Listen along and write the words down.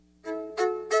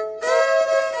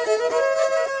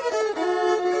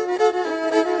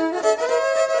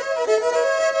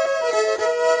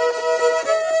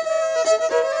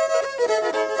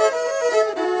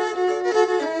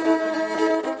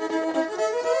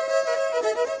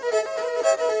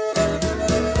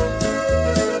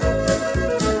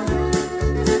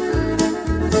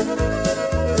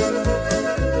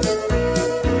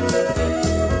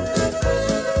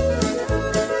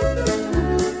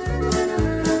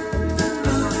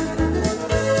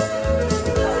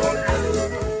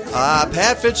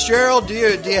Pat Fitzgerald, do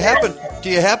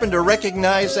you happen to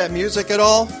recognize that music at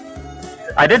all?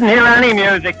 I didn't hear any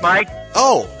music, Mike.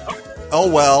 Oh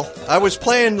well. I was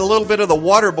playing a little bit of the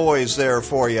Waterboys there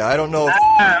for you. I don't know if...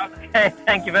 Okay,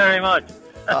 thank you very much.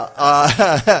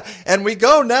 And we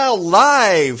go now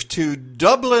live to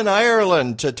Dublin,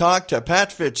 Ireland to talk to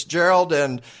Pat Fitzgerald,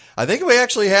 and I think we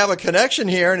actually have a connection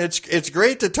here, and it's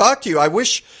great to talk to you. I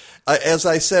wish... as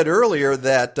I said earlier,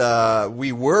 that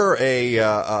we were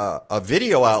a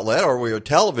video outlet, or we were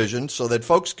television, so that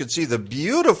folks could see the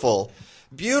beautiful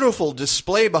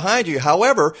display behind you.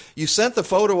 However, you sent the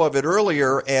photo of it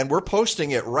earlier, and we're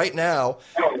posting it right now.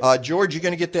 George, you're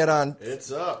going to get that on?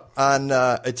 It's up.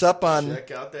 It's up on. Check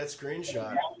out that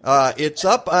screenshot. It's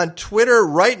up on Twitter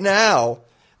right now.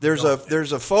 There's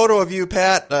a photo of you,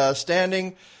 Pat,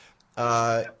 standing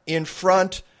in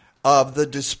front of the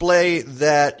display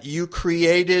that you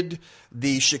created,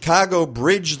 the Chicago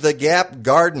Bridge the Gap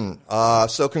Garden.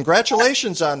 So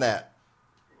congratulations on that.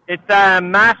 It's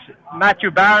Matthew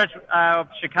Barrett of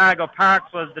Chicago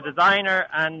Parks was the designer,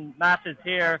 and Matt is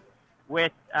here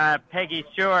with Peggy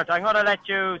Stewart. I'm going to let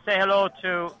you say hello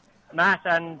to Matt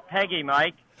and Peggy,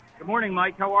 Mike. Good morning,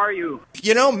 Mike. How are you?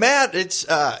 You know, Matt,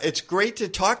 it's great to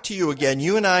talk to you again.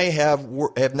 You and I have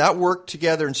not worked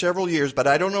together in several years, but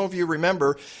I don't know if you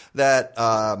remember that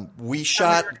we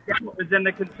shot... It was in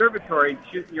the conservatory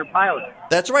shooting your pilot.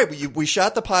 That's right. We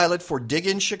shot the pilot for Dig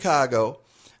in Chicago,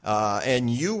 and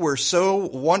you were so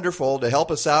wonderful to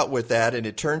help us out with that, and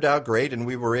it turned out great, and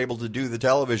we were able to do the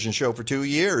television show for 2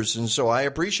 years, and so I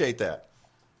appreciate that.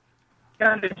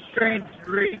 Kind of strange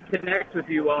to reconnect with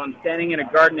you while I'm standing in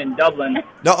a garden in Dublin.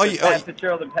 No, Pat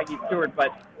Fitzgerald and Peggy Stewart, but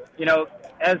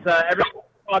as every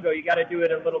Chicago, you got to do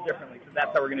it a little differently. So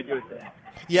that's how we're going to do it today.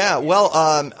 Yeah, well,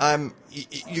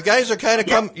 you guys are kind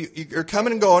of you're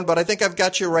coming and going, but I think I've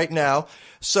got you right now.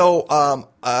 So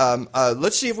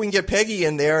let's see if we can get Peggy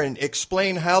in there and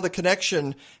explain how the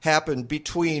connection happened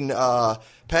between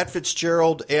Pat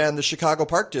Fitzgerald and the Chicago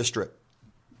Park District.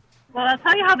 Well, I'll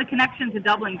tell you how the connection to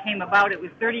Dublin came about. It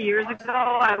was 30 years ago.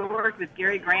 I worked with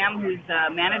Gary Graham, who's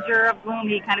manager of Bloom.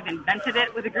 He kind of invented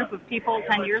it with a group of people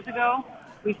 10 years ago.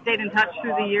 We stayed in touch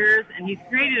through the years, and he's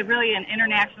created really an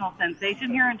international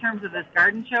sensation here in terms of this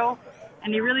garden show.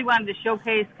 And he really wanted to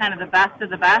showcase kind of the best of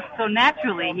the best. So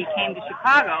naturally, he came to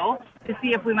Chicago to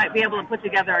see if we might be able to put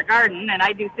together a garden. And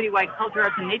I do citywide culture,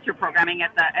 arts, and nature programming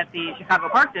at the Chicago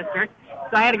Park District.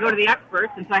 So I had to go to the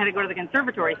experts, and so I had to go to the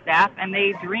conservatory staff. And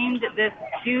they dreamed this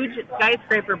huge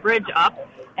skyscraper bridge up.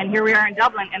 And here we are in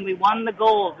Dublin, and we won the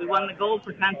gold. We won the gold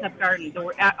for Concept Garden. So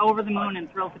we're over the moon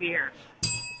and thrilled to be here.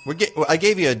 I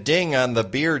gave you a ding on the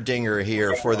beer dinger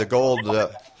here for the gold.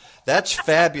 That's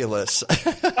fabulous.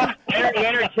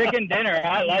 Dinner, chicken dinner.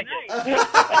 I like it.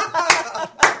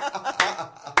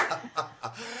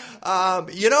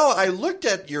 I looked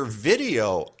at your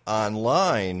video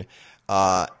online,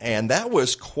 and that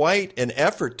was quite an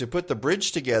effort to put the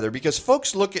bridge together, because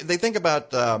folks they think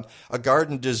about a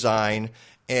garden design,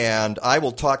 and I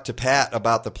will talk to Pat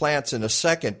about the plants in a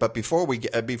second. But before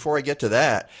I get to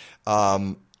that,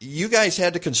 you guys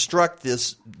had to construct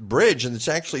this bridge, and it's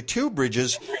actually two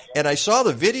bridges. And I saw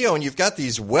the video, and you've got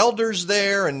these welders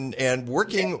there and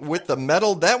working with the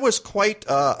metal. That was quite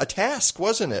a task,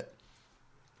 wasn't it?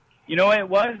 You know, it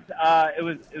was. It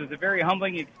was a very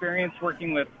humbling experience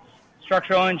working with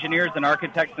structural engineers and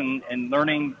architects and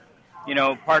learning,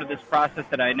 part of this process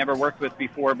that I had never worked with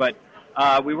before. But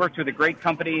we worked with a great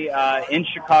company in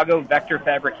Chicago, Vector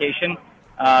Fabrication.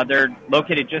 They're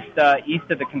located just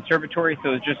east of the conservatory,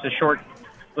 so it's just a short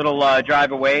little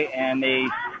drive away. And they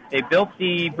built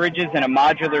the bridges in a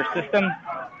modular system,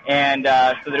 and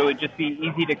so that it would just be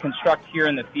easy to construct here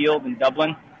in the field in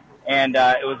Dublin. And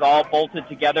it was all bolted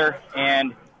together,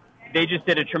 and they just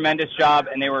did a tremendous job,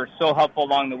 and they were so helpful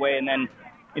along the way. And then,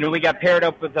 we got paired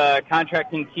up with a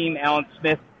contracting team, Alan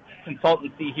Smith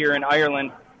Consultancy here in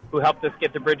Ireland, who helped us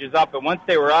get the bridges up. And once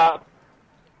they were up,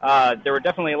 there were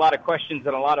definitely a lot of questions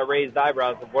and a lot of raised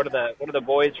eyebrows of what are the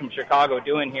boys from Chicago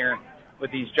doing here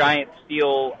with these giant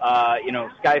steel,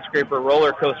 skyscraper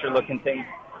roller coaster looking things.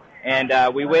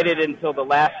 And we waited until the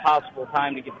last possible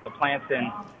time to get the plants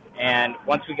in. And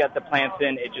once we got the plants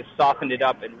in, it just softened it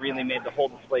up and really made the whole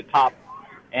display pop.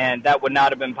 And that would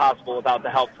not have been possible without the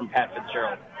help from Pat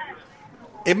Fitzgerald.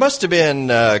 It must have been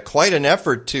quite an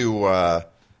effort to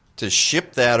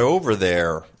ship that over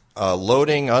there.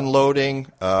 Loading,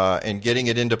 unloading, and getting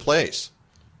it into place.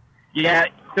 Yeah,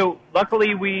 so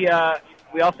luckily we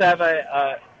also have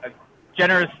a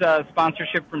generous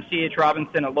sponsorship from C.H.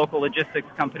 Robinson, a local logistics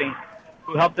company,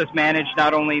 who helped us manage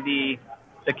not only the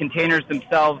containers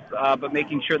themselves, but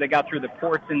making sure they got through the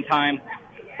ports in time.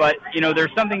 But,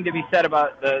 there's something to be said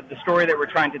about the story that we're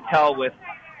trying to tell with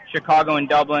Chicago and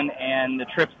Dublin and the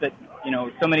trips that,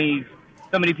 so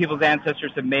many people's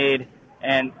ancestors have made,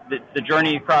 and the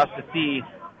journey across the sea.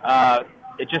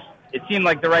 It seemed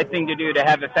like the right thing to do to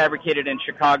have it fabricated in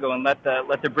Chicago and let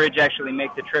the bridge actually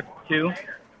make the trip too.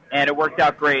 And it worked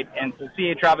out great. And so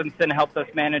C.H. Robinson helped us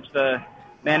manage the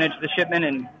shipment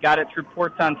and got it through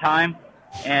ports on time.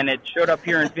 And it showed up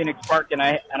here in Phoenix Park. And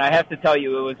I have to tell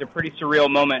you, it was a pretty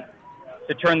surreal moment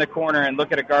to turn the corner and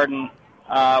look at a garden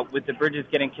with the bridges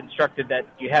getting constructed that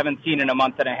you haven't seen in a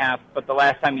month and a half. But the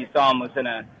last time you saw them was in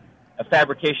a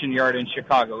fabrication yard in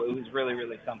Chicago. It was really,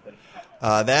 really something.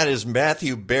 That is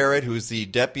Matthew Barrett, who's the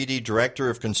Deputy Director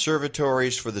of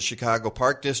Conservatories for the Chicago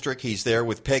Park District. He's there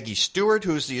with Peggy Stewart,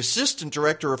 who's the Assistant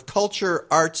Director of Culture,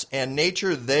 Arts, and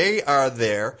Nature. They are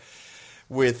there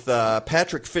with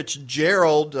Patrick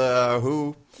Fitzgerald,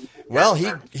 who, well,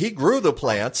 he grew the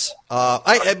plants.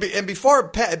 And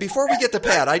before we get to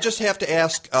Pat, I just have to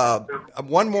ask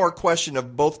one more question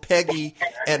of both Peggy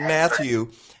and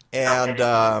Matthew.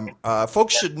 And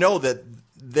folks should know that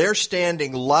they're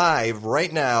standing live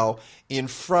right now in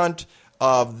front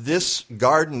of this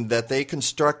garden that they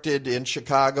constructed in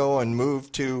Chicago and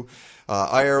moved to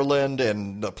Ireland,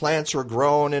 and the plants were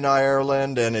grown in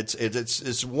Ireland, and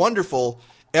it's wonderful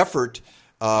effort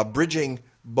bridging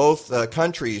both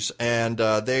countries, and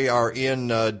they are in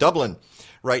Dublin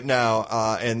right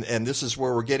now, and this is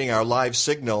where we're getting our live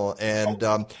signal. And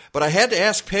but I had to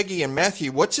ask Peggy and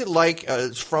Matthew, what's it like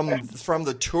from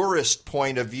the tourist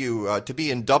point of view to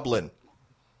be in Dublin?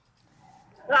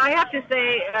 Well, I have to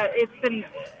say it's been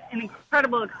an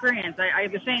incredible experience. I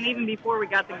was saying even before we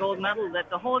got the gold medal that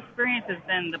the whole experience has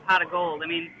been the pot of gold. I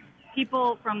mean,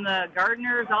 people from the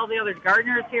gardeners, all the other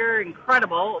gardeners here,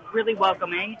 incredible, really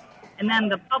welcoming. And then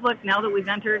the public, now that we've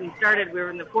entered and started, we're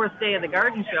in the 4th day of the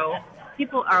garden show.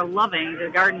 People are loving the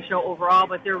garden show overall,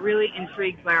 but they're really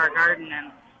intrigued by our garden,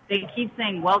 and they keep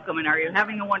saying welcome, and are you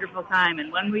having a wonderful time,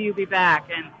 and when will you be back?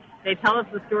 And they tell us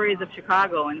the stories of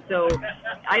Chicago, and so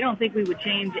I don't think we would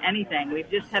change anything. We've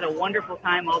just had a wonderful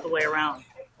time all the way around.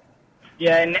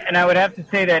 Yeah, and I would have to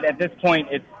say that at this point,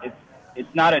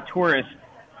 it's not a tourist,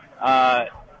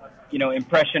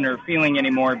 impression or feeling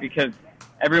anymore, because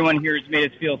everyone here has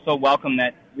made us feel so welcome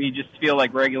that we just feel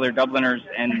like regular Dubliners.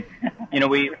 And,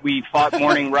 we fought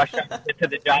morning rush to get to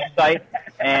the job site,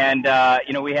 and,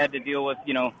 we had to deal with,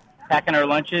 packing our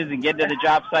lunches and getting to the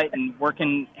job site and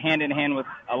working hand in hand with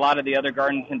a lot of the other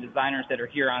gardens and designers that are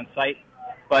here on site.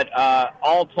 But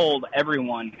all told,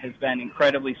 everyone has been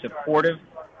incredibly supportive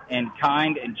and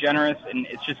kind and generous, and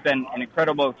it's just been an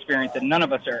incredible experience that none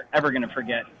of us are ever going to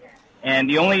forget. And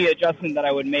the only adjustment that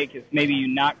I would make is maybe you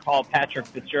not call Patrick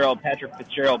Fitzgerald,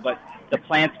 but the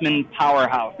Plantsman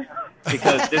Powerhouse,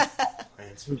 because this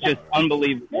is just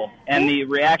unbelievable. And the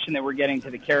reaction that we're getting to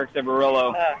the Carex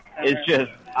Avarillo is just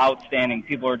outstanding.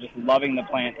 People are just loving the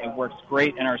plant. It works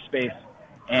great in our space.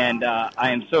 And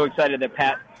I am so excited that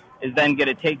Pat is then going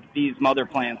to take these mother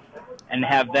plants and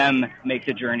have them make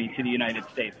the journey to the United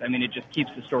States. I mean, it just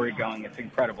keeps the story going. It's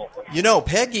incredible.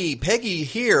 Peggy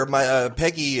here,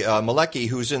 Peggy Malecki,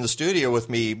 who's in the studio with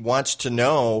me, wants to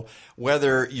know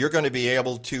whether you're going to be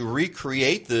able to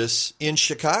recreate this in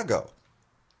Chicago.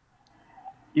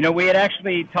 We had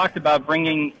actually talked about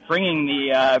bringing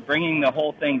the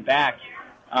whole thing back.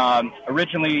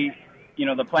 Originally,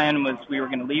 the plan was we were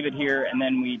going to leave it here, and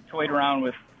then we toyed around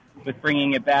with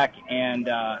bringing it back, and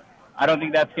I don't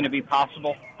think that's going to be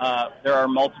possible. There are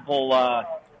multiple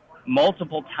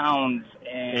towns,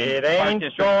 and it ain't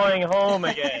going home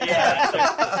again. Yeah.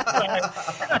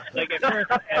 Like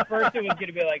at first it was going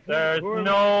to be like, there's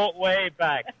no way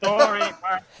back. Sorry.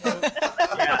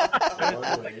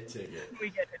 We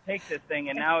get to take this thing,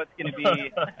 and now it's going to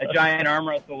be a giant arm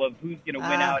wrestle of who's going to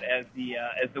win out as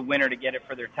the winner to get it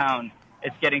for their town.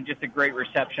 It's getting just a great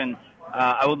reception.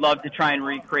 I would love to try and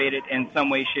recreate it in some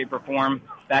way, shape, or form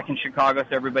back in Chicago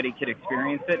so everybody could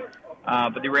experience it.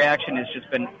 But the reaction has just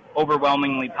been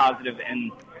overwhelmingly positive,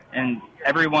 and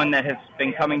everyone that has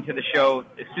been coming to the show,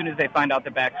 as soon as they find out the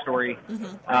backstory,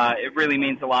 it really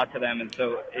means a lot to them. And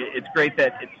so it's great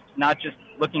that it's not just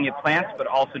looking at plants, but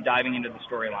also diving into the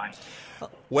storyline.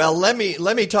 Well, let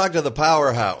me talk to the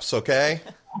powerhouse, okay?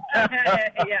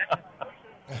 Yeah.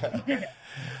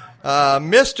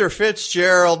 Mr.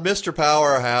 Fitzgerald, Mr.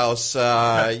 Powerhouse,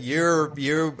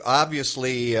 you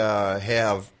obviously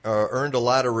have earned a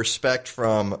lot of respect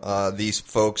from these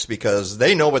folks because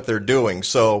they know what they're doing.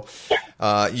 So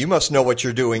you must know what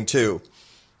you're doing too.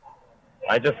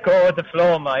 I just go with the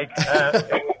flow, Mike.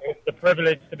 It's a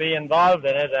privilege to be involved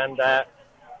in it, and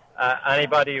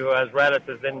anybody who has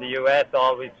relatives in the U.S.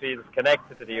 always feels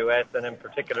connected to the U.S., and in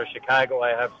particular Chicago.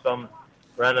 I have some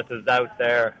relatives out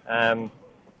there,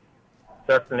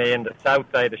 certainly in the south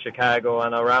side of Chicago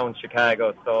and around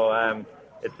Chicago. So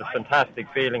it's a fantastic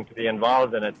feeling to be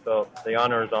involved in it. So the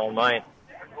honor is all mine.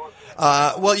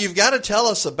 Well, you've got to tell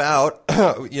us about,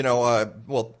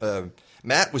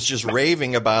 Matt was just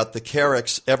raving about the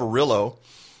Carex Everillo.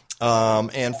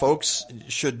 And folks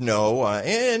should know,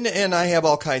 and I have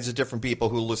all kinds of different people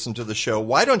who listen to the show.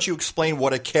 Why don't you explain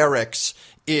what a Carex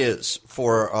is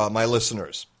for my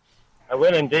listeners? I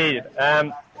will indeed.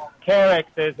 Carex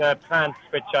is a plant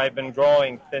which I've been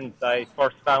growing since I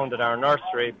first founded our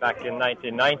nursery back in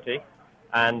 1990,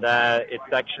 and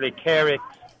it's actually Carex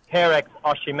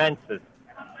oshimensis.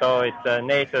 So it's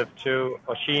native to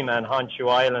Oshima and Honshu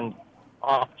Island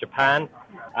off Japan.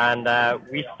 And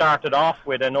we started off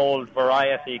with an old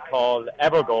variety called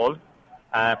Evergold,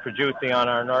 producing on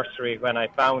our nursery when I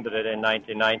founded it in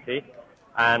 1990.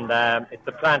 And it's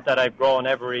a plant that I've grown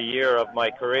every year of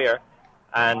my career.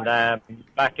 And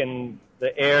back in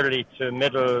the early to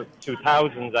middle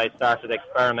 2000s, I started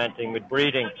experimenting with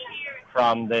breeding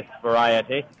from this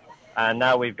variety. And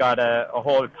now we've got a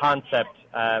whole concept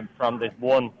from this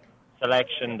one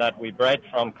selection that we bred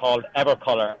from called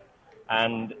Evercolor.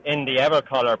 And in the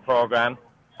Evercolor program,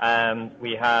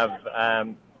 we have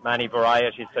many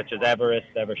varieties such as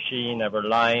Everest, Eversheen,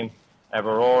 Everlime,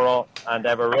 Everoro, and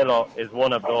Everillo is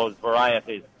one of those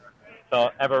varieties.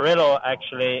 So Everillo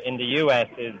actually in the U.S.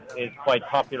 is quite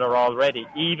popular already,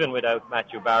 even without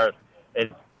Matthew Barrett.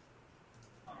 It's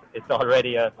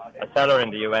already a seller in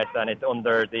the U.S. and it's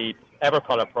under the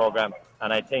Evercolor program.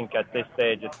 And I think at this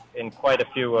stage it's in quite a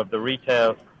few of the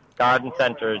retail garden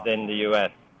centers in the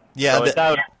U.S. Yeah, so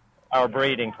without our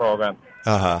breeding program.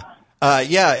 From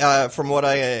what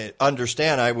I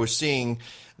understand, I was seeing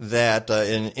that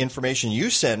in information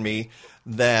you sent me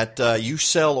that you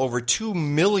sell over 2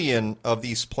 million of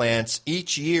these plants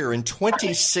each year in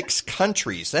 26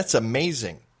 countries. That's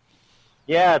amazing.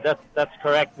 Yeah, that's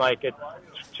correct, Mike. It's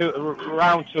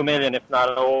around 2 million, if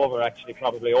not over, actually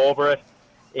probably over it,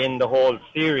 in the whole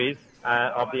series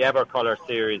of the Evercolor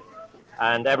series.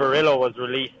 And Everillo was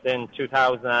released in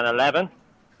 2011,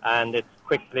 and it's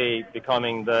quickly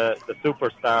becoming the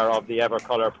superstar of the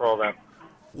Evercolor program.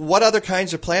 What other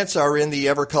kinds of plants are in the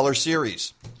Evercolor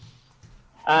series?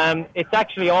 It's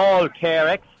actually all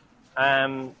Carex.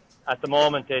 At the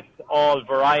moment, it's all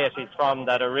varieties from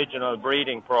that original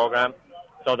breeding program,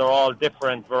 so they're all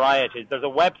different varieties. There's a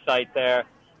website there,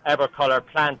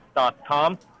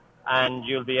 evercolorplants.com, and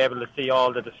you'll be able to see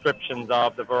all the descriptions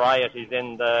of the varieties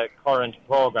in the current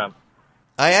program.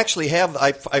 I actually have.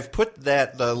 I've put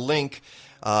that link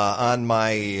on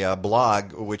my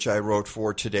blog, which I wrote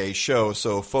for today's show.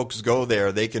 So folks go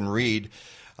there; they can read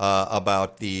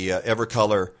about the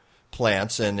Evercolor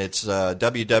plants, and it's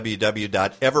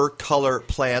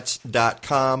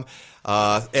www.evercolorplants.com.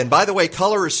 And by the way,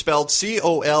 color is spelled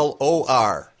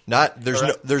C-O-L-O-R.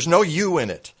 There's no U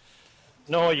in it.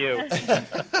 No U.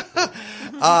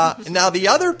 Now the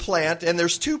other plant, and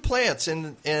there's two plants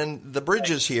in the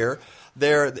bridges here.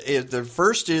 The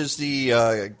first is the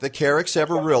Carex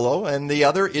Everillo, and the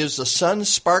other is the Sun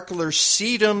Sparkler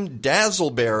Sedum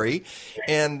Dazzleberry,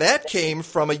 and that came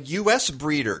from a U.S.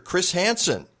 breeder, Chris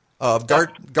Hansen of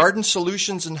Garden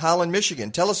Solutions in Holland,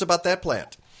 Michigan. Tell us about that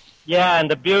plant. Yeah, and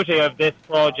the beauty of this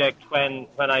project, when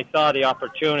I saw the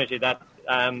opportunity that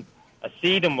a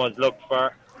sedum was looked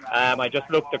for, I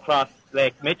just looked across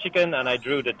Lake Michigan and I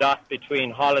drew the dot between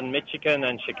Holland, Michigan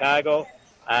and Chicago.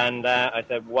 And I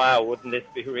said, wow, wouldn't this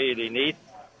be really neat?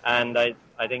 And I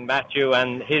think Matthew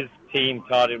and his team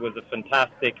thought it was a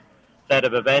fantastic set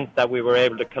of events that we were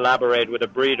able to collaborate with a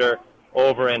breeder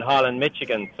over in Holland,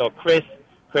 Michigan. So Chris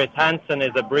Hansen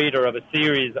is a breeder of a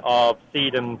series of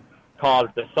sedum called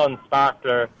the Sun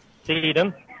Sparkler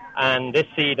Sedum. And this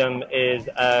sedum is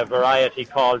a variety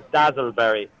called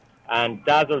Dazzleberry. And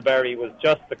Dazzleberry was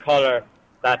just the color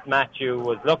that Matthew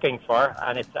was looking for.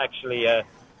 And it's actually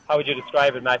how would you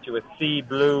describe it, Matthew? A sea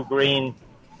blue-green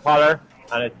color,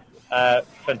 and it's a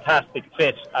fantastic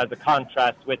fit as a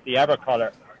contrast with the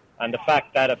Evercolor. And the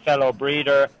fact that a fellow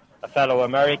breeder, a fellow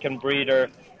American breeder,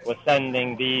 was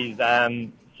sending these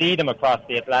sedum across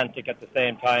the Atlantic at the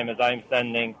same time as I'm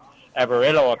sending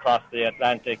Everillo across the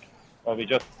Atlantic, well, we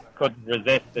just couldn't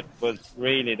resist. It was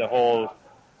really the whole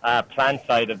plant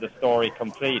side of the story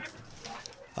complete.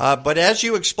 But as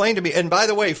you explained to me, and by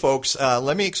the way, folks,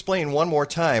 let me explain one more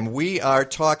time. We are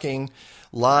talking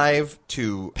live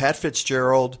to Pat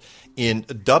Fitzgerald in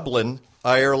Dublin,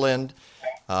 Ireland,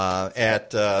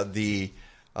 at the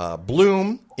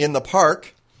Bloom in the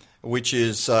Park, which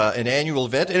is an annual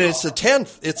event, and it's the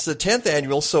 10th. It's the 10th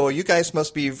annual, so you guys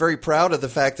must be very proud of the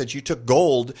fact that you took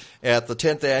gold at the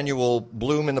 10th annual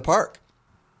Bloom in the Park.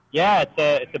 Yeah,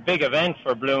 it's a big event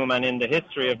for Bloom and in the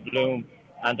history of Bloom,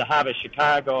 and to have a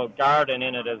Chicago garden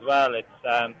in it as well.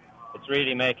 It's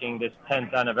really making this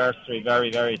 10th anniversary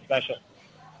very, very special.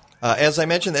 As I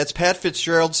mentioned, that's Pat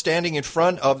Fitzgerald standing in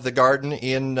front of the garden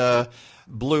in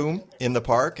Bloom in the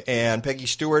park, and Peggy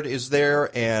Stewart is there,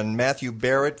 and Matthew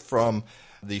Barrett from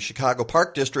the Chicago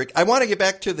Park District. I want to get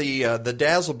back to the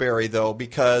Dazzleberry, though,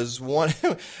 because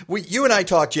you and I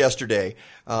talked yesterday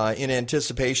in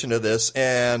anticipation of this,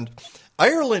 and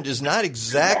Ireland is not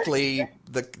exactly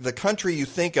the country you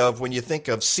think of when you think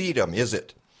of sedum, is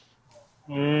it?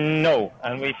 No,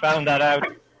 and we found that out.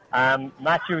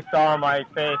 Matthew saw my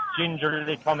face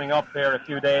gingerly coming up here a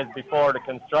few days before the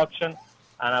construction,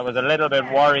 and I was a little bit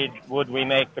worried, would we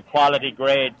make the quality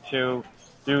grade to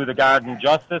do the garden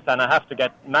justice? And I have to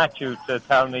get Matthew to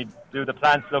tell me, do the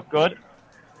plants look good?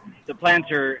 The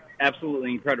plants are absolutely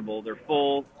incredible. They're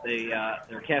full.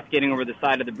 They're cascading over the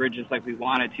side of the bridges like we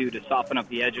wanted to soften up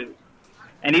the edges.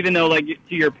 And even though, like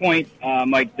to your point,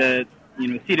 Mike,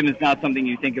 sedum is not something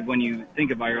you think of when you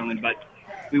think of Ireland, but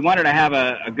we wanted to have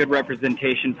a good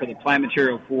representation for the plant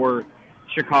material for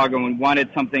Chicago and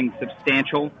wanted something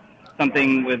substantial,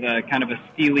 something with a kind of a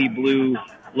steely blue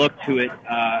look to it,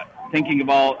 thinking of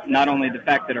not only the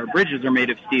fact that our bridges are made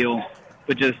of steel,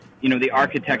 but just, the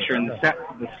architecture and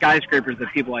the skyscrapers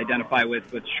that people identify with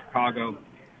Chicago,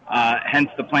 hence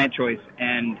the plant choice.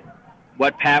 And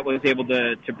what Pat was able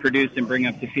to produce and bring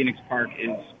up to Phoenix Park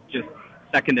is just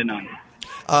second to none.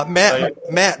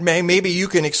 Matt, maybe you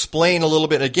can explain a little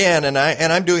bit again, and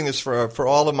I'm doing this for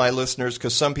all of my listeners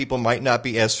because some people might not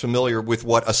be as familiar with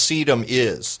what a sedum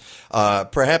is.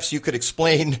 Perhaps you could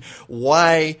explain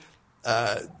why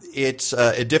it's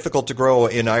difficult to grow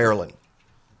in Ireland.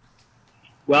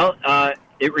 Well,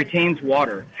 it retains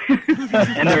water,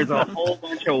 and there's a whole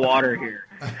bunch of water here.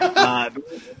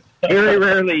 Very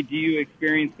rarely do you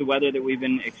experience the weather that we've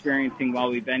been experiencing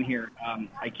while we've been here.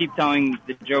 I keep telling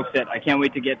the joke that I can't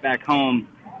wait to get back home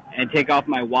and take off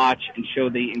my watch and show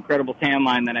the incredible tan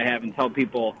line that I have and tell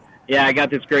people, yeah, I got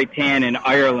this great tan in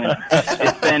Ireland.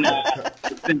 It's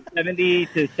been 70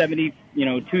 to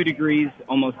 72 degrees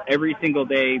almost every single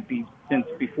day since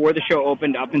before the show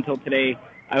opened up until today.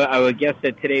 I would guess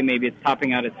that today maybe it's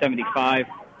topping out at 75.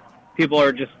 People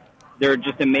are they're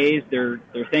just amazed. They're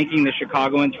thanking the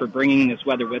Chicagoans for bringing this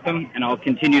weather with them, and I'll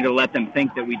continue to let them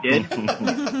think that we did.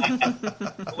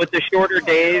 With the shorter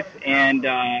days and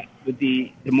with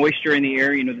the moisture in the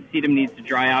air, the sedum needs to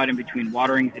dry out in between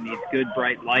waterings. It needs good,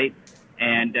 bright light.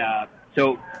 And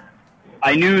so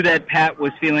I knew that Pat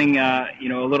was feeling, a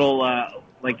little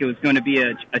like it was going to be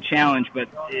a challenge. But,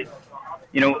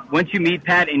 once you meet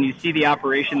Pat and you see the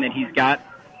operation that he's got,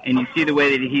 and you see the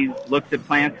way that he looks at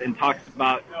plants and talks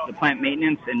about the plant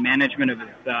maintenance and management of his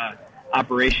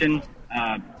operation,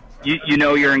 you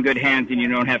know you're in good hands and you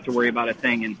don't have to worry about a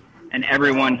thing. And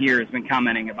everyone here has been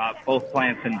commenting about both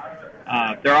plants. And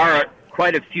there are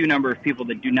quite a few number of people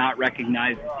that do not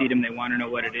recognize the sedum. They want to know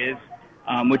what it is,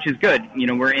 which is good.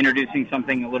 We're introducing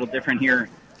something a little different here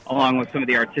along with some of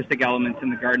the artistic elements in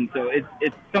the garden. So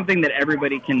it's something that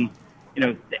everybody can,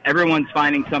 everyone's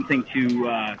finding something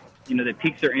to that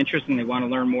piques their interest and they want to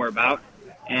learn more about.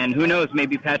 And who knows,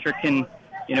 maybe Patrick can,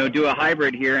 do a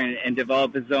hybrid here and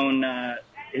develop his own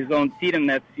sedum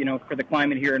that's, for the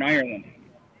climate here in Ireland.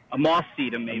 A moss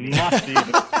sedum, maybe.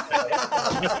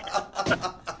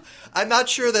 I'm not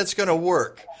sure that's going to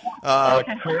work. A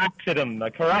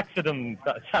caraxidum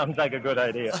sounds like a good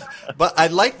idea. But I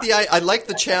like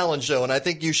the challenge, though, and I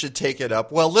think you should take it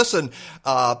up. Well, listen,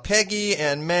 Peggy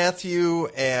and Matthew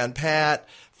and Pat,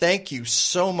 thank you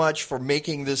so much for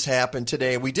making this happen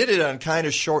today. We did it on kind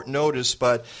of short notice,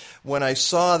 but when I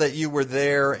saw that you were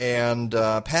there and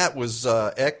Pat was,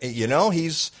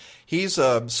 he's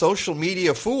a social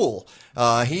media fool.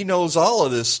 He knows all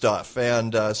of this stuff,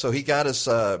 and so he got us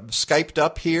Skyped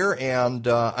up here, and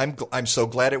I'm so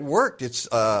glad it worked.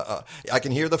 It's I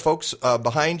can hear the folks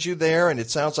behind you there, and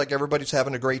it sounds like everybody's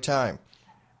having a great time.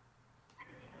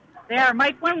 They are.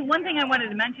 Mike, one thing I wanted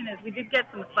to mention is we did get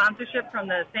some sponsorship from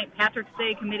the St. Patrick's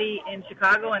Day Committee in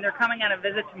Chicago, and they're coming on a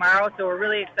visit tomorrow, so we're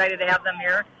really excited to have them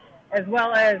here, as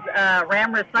well as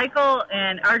Ram Recycle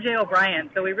and R.J. O'Brien.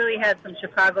 So we really had some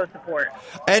Chicago support.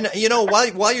 And,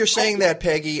 while you're saying that,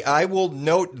 Peggy, I will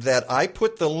note that I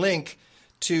put the link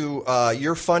to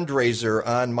your fundraiser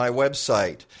on my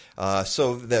website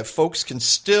so that folks can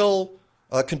still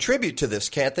contribute to this,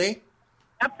 can't they?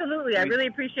 Absolutely. I really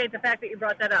appreciate the fact that you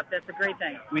brought that up. That's a great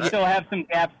thing. We still have some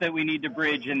gaps that we need to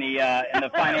bridge in the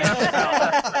financial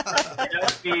balance. That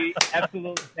would be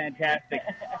absolutely fantastic.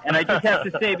 And I just have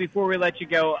to say before we let you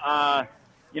go,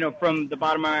 from the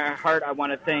bottom of my heart, I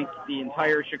want to thank the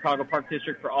entire Chicago Park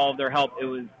District for all of their help. It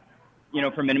was,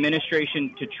 from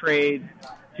administration to trades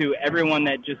to everyone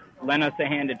that just lent us a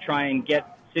hand to try and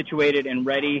get situated and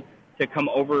ready to come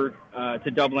over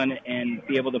to Dublin and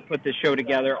be able to put this show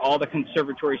together. All the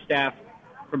conservatory staff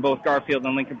from both Garfield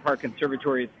and Lincoln Park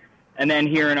conservatories. And then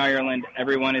here in Ireland,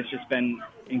 everyone has just been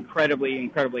incredibly,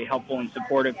 incredibly helpful and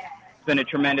supportive. It's been a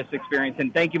tremendous experience.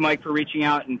 And thank you, Mike, for reaching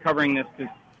out and covering this,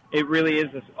 because it really is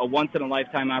a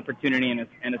once-in-a-lifetime opportunity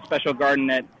and a special garden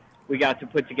that we got to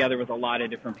put together with a lot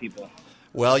of different people.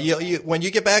 Well, when you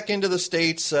get back into the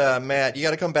States, Matt, you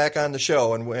got to come back on the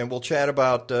show, and we'll chat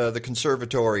about the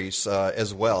conservatories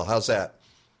as well. How's that?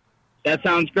 That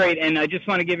sounds great. And I just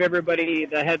want to give everybody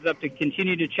the heads up to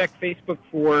continue to check Facebook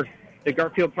for the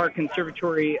Garfield Park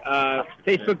Conservatory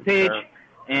Facebook page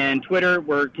and Twitter.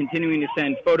 We're continuing to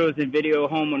send photos and video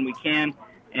home when we can,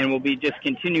 and we'll be just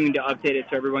continuing to update it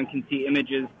so everyone can see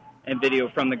images and video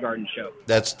from the garden show.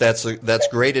 That's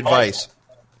great advice.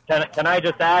 Can I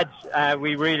just add,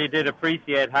 we really did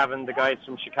appreciate having the guys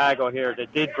from Chicago here. They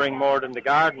did bring more than the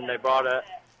garden. They brought a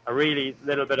really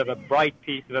little bit of a bright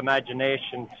piece of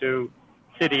imagination to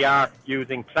city art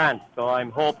using plants. So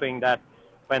I'm hoping that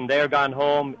when they're gone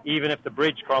home, even if the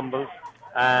bridge crumbles,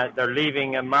 they're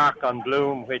leaving a mark on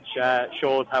Bloom which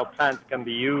shows how plants can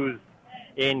be used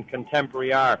in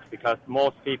contemporary art, because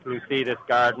most people who see this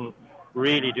garden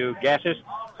really do get it,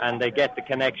 and they get the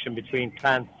connection between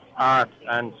plants, art,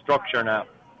 and structure now.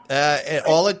 And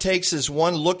all it takes is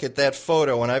one look at that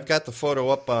photo, and I've got the photo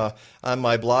up on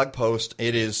my blog post.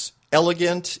 It is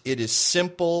elegant. It is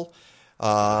simple.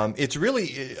 It's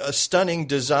really a stunning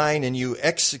design, and you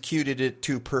executed it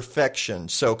to perfection.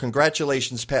 So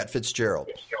congratulations, Pat Fitzgerald.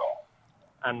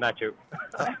 And Matt too.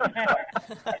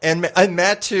 and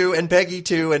Matt too, and Peggy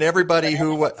too, and everybody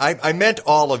who I meant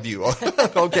all of you.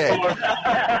 Okay.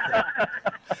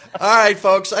 All right,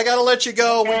 folks, I got to let you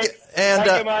go. Thank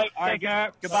you,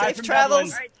 Mike. Goodbye Safe from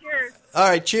travels. Dublin. All right, cheers. All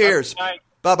right, cheers.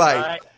 Bye-bye. Bye.